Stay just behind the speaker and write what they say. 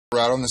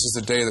rattle, and this is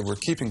the data that we're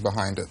keeping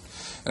behind it.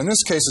 In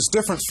this case, it's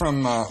different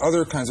from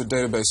other kinds of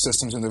database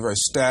systems, and they're very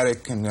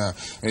static, and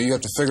you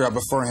have to figure out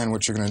beforehand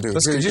what you're going to do.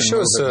 Could you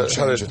show us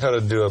how to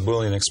do a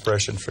Boolean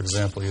expression, for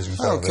example, using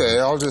FileVision? Okay,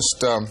 I'll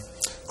just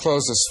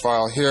close this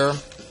file here.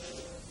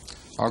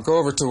 I'll go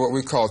over to what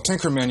we call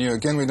Tinker menu.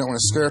 Again, we don't want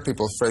to scare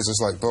people with phrases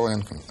like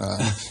Boolean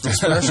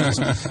expressions.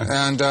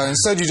 And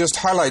instead, you just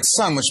highlight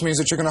some, which means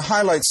that you're going to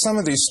highlight some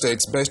of these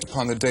states based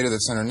upon the data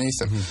that's underneath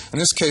it. In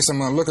this case, I'm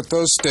going to look at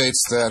those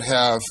states that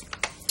have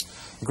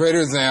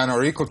greater than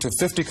or equal to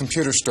 50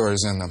 computer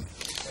stores in them.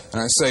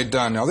 And I say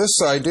done. Now, this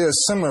idea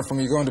is similar from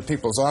when you go into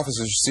people's offices.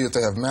 You see that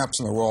they have maps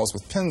on the walls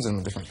with pins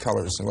in different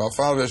colors. And, well,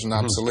 FileVision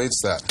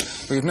obsoletes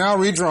that. We've now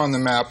redrawn the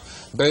map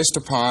based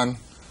upon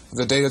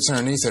the data that's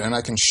underneath it, and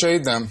I can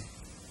shade them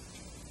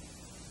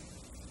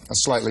a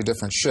slightly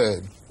different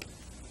shade.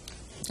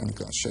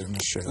 I'll shade them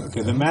a shade.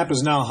 Okay, the map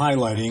is now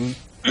highlighting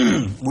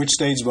which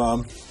states,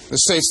 Bob? The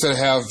states that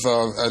have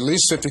at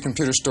least 50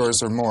 computer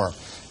stores or more.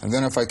 And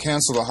then if I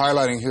cancel the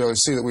highlighting here, you'll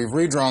see that we've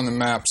redrawn the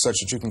map such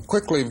that you can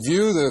quickly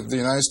view the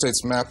United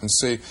States map and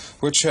see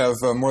which have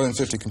more than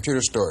 50 computer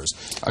stores.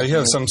 You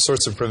have some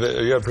sorts of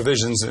you have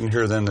provisions in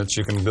here then that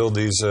you can build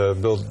these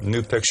build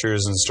new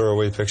pictures and store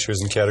away pictures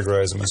and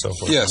categorize them and so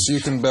forth. Yes, you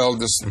can build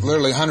this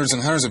literally hundreds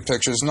and hundreds of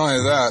pictures. Not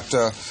only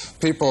that,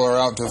 people are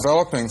out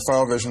developing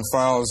FileVision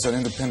files that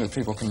independent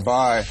people can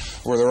buy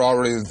where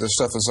the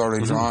stuff is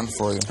already drawn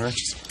for you. Right.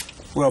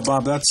 Well,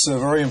 Bob, that's a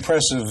very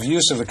impressive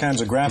use of the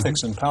kinds of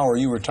graphics and power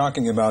you were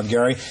talking about,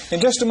 Gary. In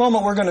just a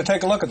moment, we're going to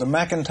take a look at the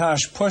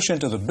Macintosh push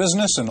into the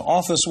business and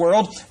office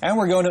world, and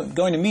we're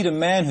going to meet a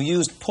man who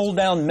used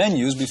pull-down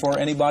menus before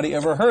anybody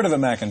ever heard of a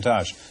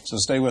Macintosh. So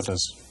stay with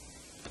us.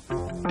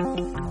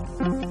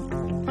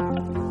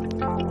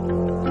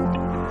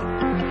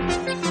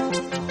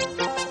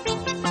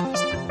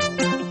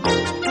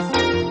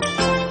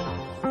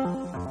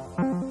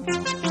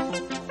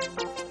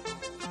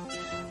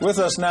 With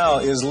us now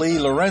is Lee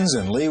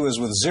Lorenzen. Lee was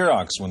with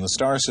Xerox when the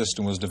STAR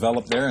system was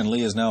developed there, and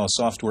Lee is now a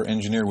software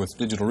engineer with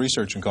Digital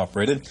Research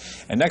Incorporated.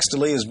 And next to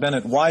Lee is Ben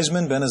at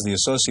Wiseman. Ben is the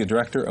Associate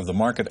Director of the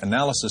Market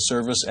Analysis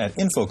Service at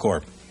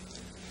InfoCorp.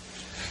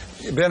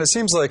 Ben, it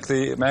seems like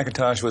the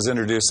Macintosh was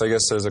introduced, I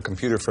guess, as a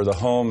computer for the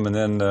home, and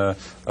then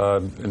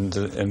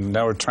and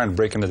now we're trying to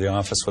break into the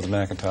office with the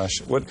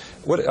Macintosh.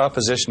 What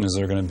opposition is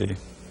there going to be?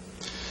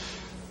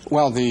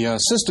 Well, the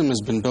system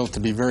has been built to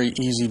be very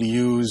easy to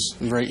use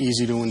and very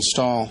easy to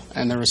install,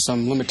 and there are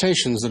some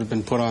limitations that have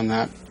been put on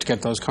that to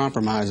get those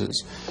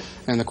compromises.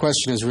 And the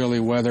question is really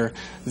whether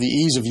the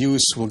ease of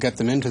use will get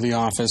them into the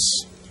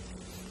office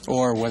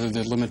or whether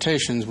the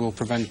limitations will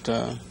prevent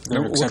their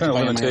acceptance. What kind of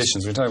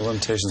limitations? We're talking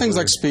limitations. Things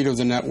like speed of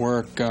the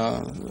network,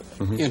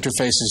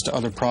 interfaces to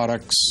other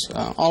products.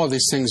 All of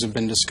these things have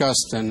been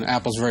discussed, and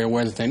Apple's very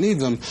aware that they need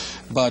them,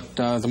 but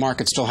the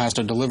market still has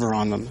to deliver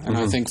on them. And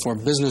I think for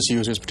business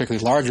users,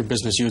 particularly larger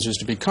business users,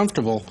 to be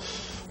comfortable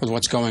with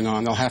what's going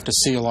on, they'll have to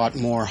see a lot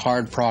more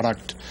hard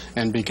product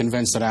and be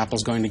convinced that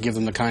Apple's going to give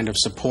them the kind of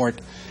support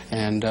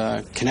and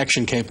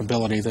connection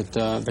capability that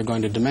they're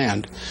going to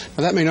demand.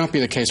 Now, that may not be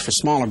the case for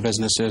smaller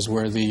businesses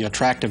where the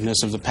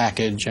attractiveness of the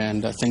package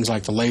and things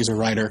like the laser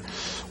writer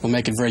will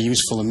make it very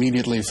useful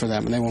immediately for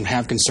them, and they won't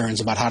have concerns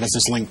about how does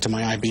this link to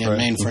my IBM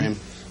mainframe.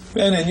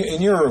 Ben,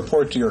 in your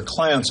report to your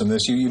clients on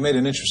this, you made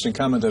an interesting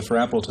comment that for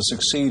Apple to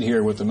succeed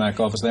here with the Mac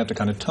Office, they have to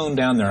kind of tone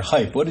down their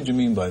hype. What did you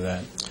mean by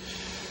that?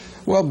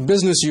 Well,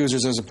 business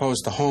users as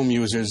opposed to home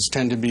users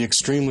tend to be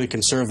extremely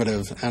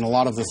conservative, and a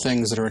lot of the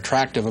things that are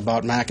attractive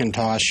about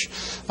Macintosh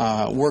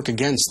work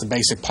against the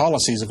basic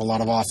policies of a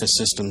lot of office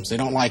systems. They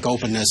don't like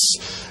openness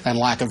and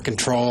lack of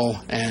control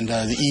and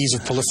the ease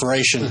of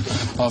proliferation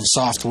of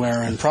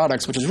software and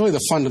products, which is really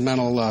the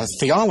fundamental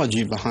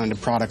theology behind a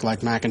product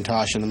like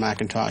Macintosh and the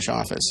Macintosh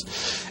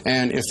Office.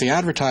 And if the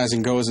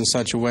advertising goes in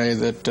such a way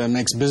that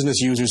makes business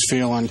users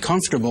feel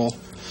uncomfortable,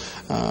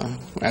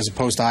 as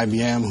opposed to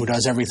IBM, who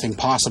does everything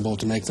possible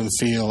to make them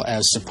feel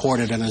as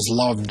supported and as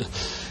loved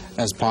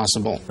as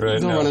possible. Right,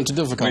 they'll run into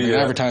difficulty.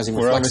 Advertising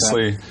we're reflects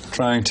obviously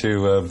trying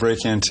to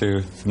break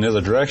into the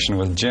other direction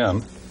with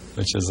Gem,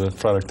 which is a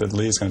product that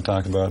Lee's going to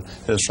talk about,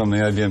 is from the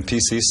IBM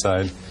PC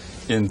side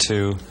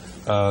into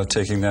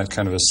taking that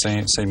kind of a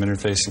same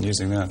interface and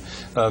using that.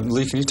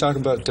 Lee, can you talk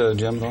about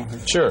Gem at all?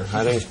 Sure.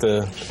 I think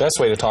the best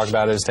way to talk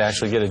about it is to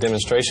actually get a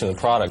demonstration of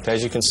the product.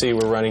 As you can see,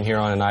 we're running here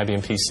on an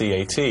IBM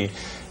PC AT.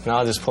 And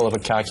I'll just pull up a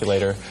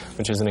calculator,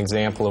 which is an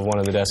example of one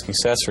of the desk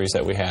accessories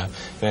that we have.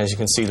 And as you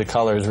can see, the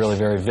color is really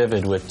very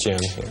vivid with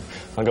Gem here.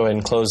 I'll go ahead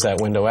and close that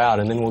window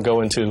out, and then we'll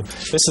go into,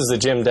 this is the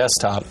Gem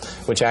desktop,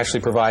 which actually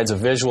provides a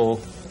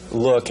visual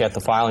look at the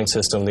filing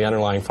system, the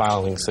underlying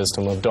filing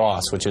system of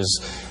DOS, which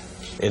is,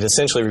 it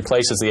essentially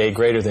replaces the A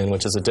greater than,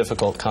 which is a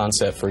difficult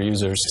concept for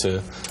users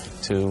to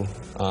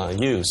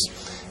use.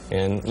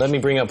 And let me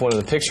bring up one of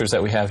the pictures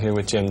that we have here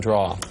with Gem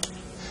Draw.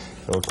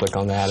 We'll click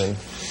on that, and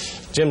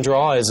Gem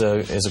Draw is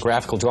a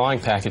graphical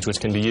drawing package which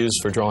can be used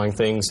for drawing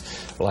things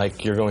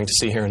like you're going to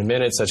see here in a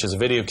minute, such as a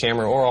video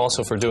camera, or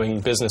also for doing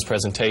business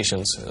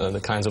presentations, the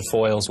kinds of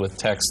foils with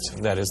text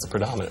that is the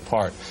predominant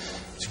part.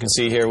 As you can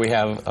see here, we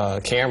have a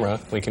camera.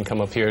 We can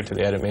come up here to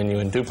the edit menu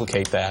and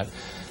duplicate that.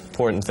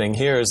 Important thing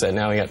here is that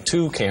now we got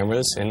 2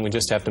 cameras, and we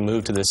just have to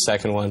move to this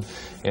second one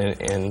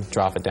and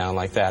drop it down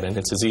like that, and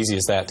it's as easy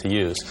as that to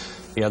use.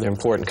 The other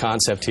important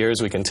concept here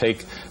is we can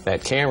take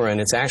that camera, and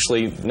it's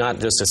actually not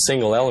just a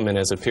single element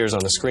as it appears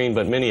on the screen,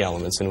 but many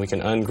elements, and we can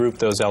ungroup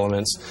those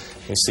elements.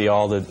 You see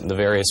all the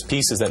various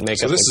pieces that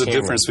make up the camera. So this is the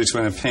difference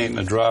between a paint and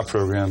a draw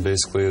program,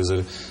 basically, is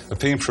a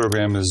paint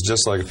program is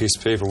just like a piece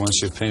of paper.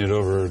 Once you've painted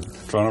over or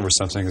drawn over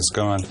something, it's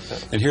gone.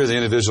 And here the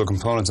individual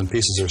components and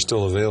pieces are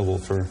still available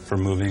for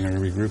moving or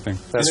regrouping.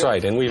 That's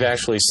right, and we've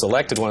actually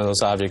selected one of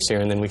those objects here,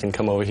 and then we can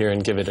come over here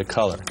and give it a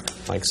color,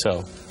 like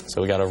so.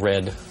 So we got a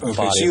red body.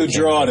 Okay, so you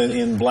draw it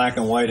in black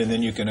and white, and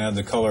then you can add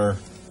the color.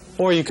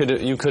 Or you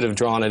could have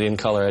drawn it in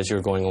color as you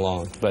were going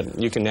along,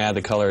 but you can add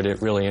the color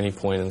at really any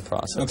point in the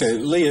process. Okay,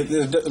 Lee,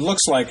 it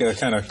looks like a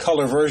kind of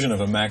color version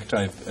of a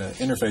Mac-type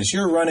interface.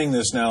 You're running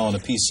this now on a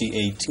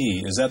PC-AT.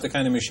 Is that the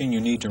kind of machine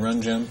you need to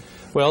run, Jim?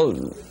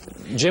 Well,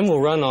 Jim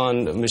will run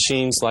on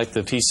machines like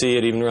the PC.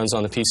 It even runs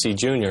on the PC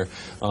Junior.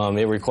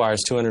 It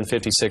requires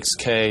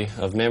 256K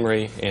of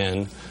memory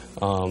and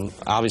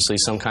obviously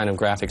some kind of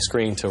graphic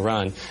screen to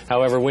run.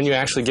 However, when you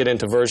actually get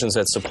into versions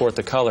that support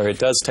the color, it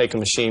does take a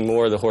machine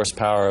more the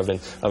horsepower of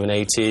an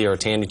AT or a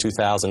Tandy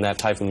 2000, that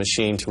type of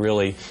machine, to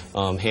really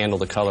handle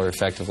the color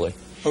effectively.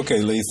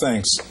 Okay, Lee,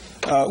 thanks.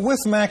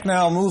 With Mac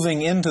now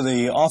moving into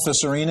the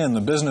office arena and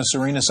the business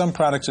arena, some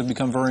products have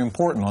become very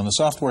important. On the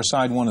software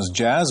side, one is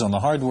Jazz. On the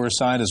hardware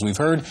side, as we've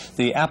heard,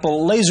 the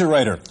Apple Laser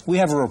Writer. We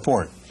have a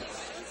report.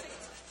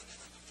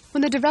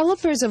 When the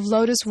developers of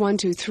Lotus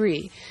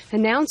 123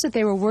 announced that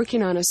they were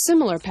working on a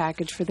similar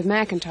package for the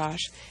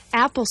Macintosh,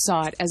 Apple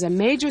saw it as a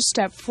major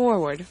step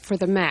forward for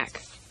the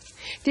Mac.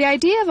 The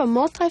idea of a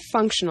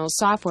multifunctional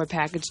software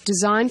package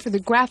designed for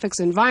the graphics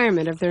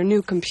environment of their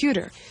new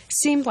computer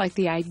seemed like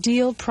the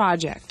ideal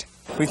project.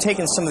 We've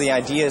taken some of the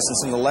ideas and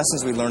some of the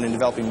lessons we learned in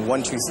developing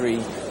 123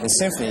 and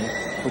Symphony,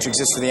 which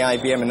exists for the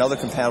IBM and other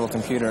compatible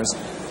computers,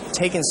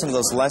 taken some of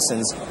those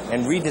lessons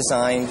and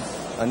redesigned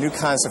a new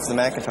concept for the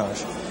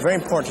Macintosh. Very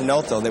important to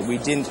note, though, that we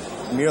didn't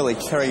merely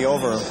carry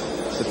over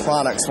the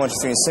products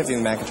 123 and Symphony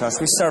in the Macintosh.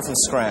 We started from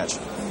scratch.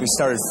 We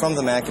started from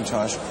the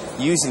Macintosh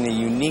using the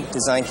unique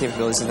design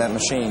capabilities of that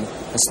machine,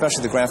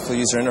 especially the graphical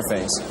user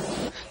interface.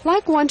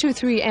 Like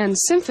 123 and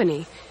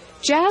Symphony,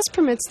 Jazz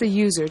permits the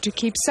user to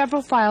keep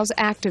several files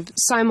active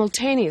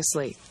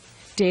simultaneously.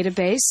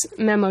 Database,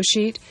 memo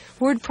sheet,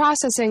 word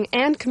processing,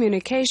 and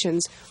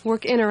communications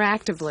work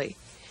interactively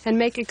and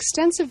make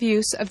extensive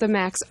use of the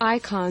Mac's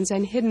icons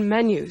and hidden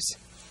menus.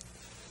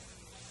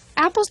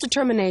 Apple's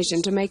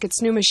determination to make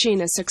its new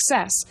machine a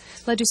success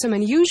led to some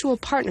unusual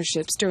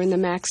partnerships during the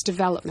Mac's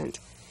development.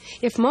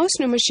 If most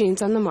new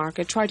machines on the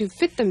market try to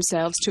fit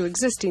themselves to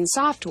existing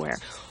software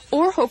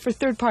or hope for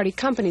third-party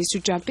companies to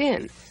jump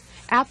in,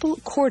 Apple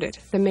courted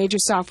the major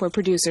software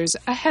producers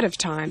ahead of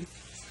time.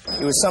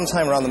 It was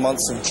sometime around the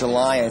months of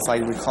July, if I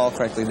recall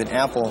correctly, that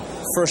Apple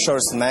first showed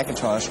us the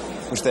Macintosh,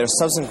 which they're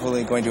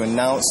subsequently going to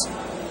announce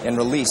and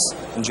release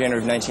in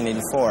January of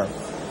 1984.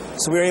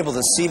 So we were able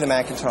to see the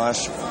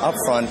Macintosh up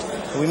front,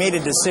 and we made a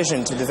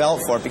decision to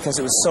develop for it because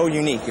it was so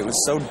unique. It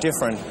was so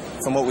different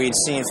from what we had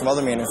seen from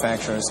other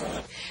manufacturers.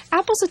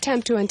 Apple's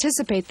attempt to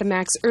anticipate the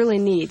Mac's early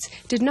needs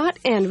did not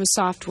end with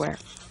software.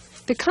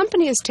 The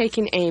company is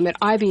taking aim at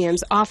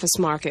IBM's office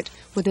market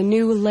with a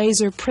new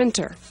laser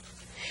printer.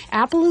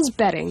 Apple is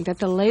betting that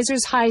the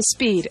laser's high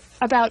speed,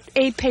 about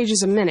 8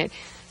 pages a minute,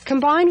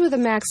 combined with the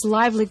Mac's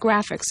lively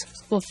graphics,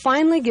 will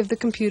finally give the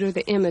computer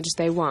the image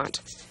they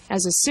want,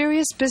 as a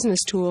serious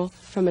business tool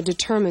from a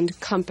determined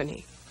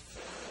company.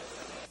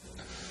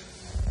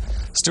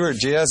 Stewart,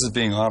 Jazz is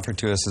being offered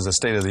to us as a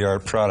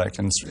state-of-the-art product,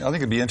 and I think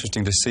it'd be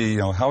interesting to see,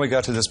 how we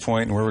got to this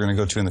point and where we're going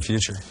to go to in the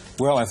future.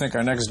 Well, I think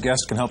our next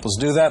guest can help us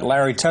do that.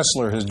 Larry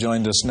Tesler has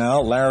joined us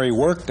now. Larry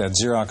worked at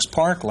Xerox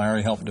PARC.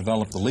 Larry helped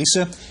develop the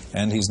Lisa,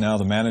 and he's now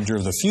the manager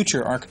of the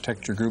Future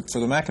Architecture Group for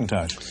the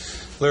Macintosh.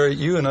 Larry,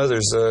 you and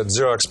others at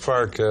Xerox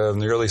PARC in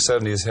the early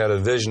 70s had a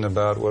vision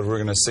about what we're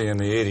going to see in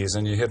the 80s,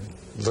 and you hit,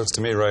 looks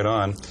to me, right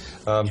on.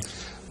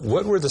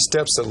 What were the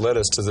steps that led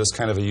us to this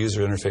kind of a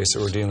user interface that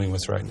we're dealing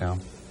with right now?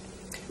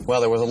 Well,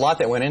 there was a lot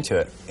that went into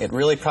it. It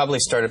really probably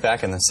started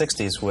back in the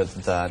 60s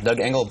with Doug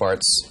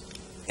Engelbart's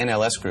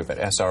NLS group at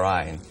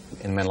SRI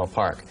in Menlo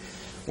Park,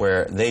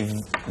 where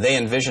they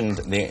envisioned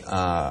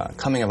the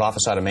coming of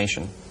office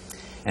automation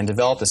and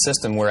developed a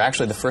system where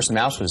actually the first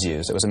mouse was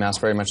used. It was a mouse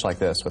very much like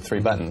this with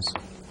 3 buttons.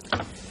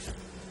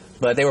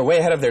 But they were way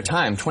ahead of their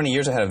time, 20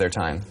 years ahead of their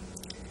time.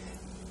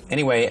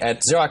 Anyway,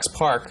 at Xerox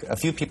PARC, a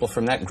few people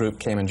from that group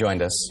came and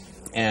joined us.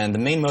 And the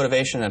main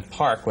motivation at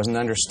PARC was an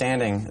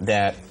understanding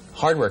that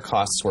hardware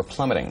costs were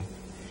plummeting,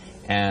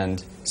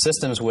 and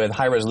systems with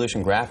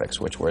high-resolution graphics,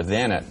 which were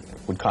then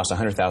would cost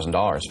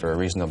 $100,000 for a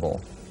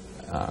reasonable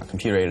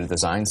computer-aided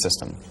design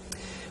system,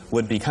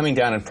 would be coming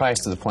down in price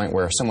to the point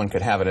where someone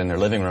could have it in their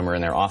living room or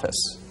in their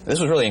office. This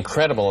was really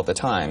incredible at the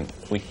time.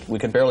 We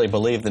could barely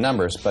believe the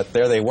numbers, but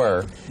there they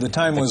were. The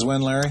time was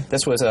when, Larry?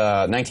 This was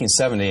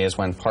 1970 is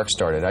when PARC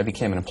started. I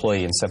became an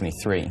employee in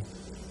 '73.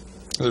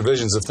 There are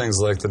visions of things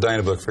like the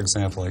Dynabook, for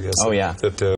example, I guess. Oh, yeah. That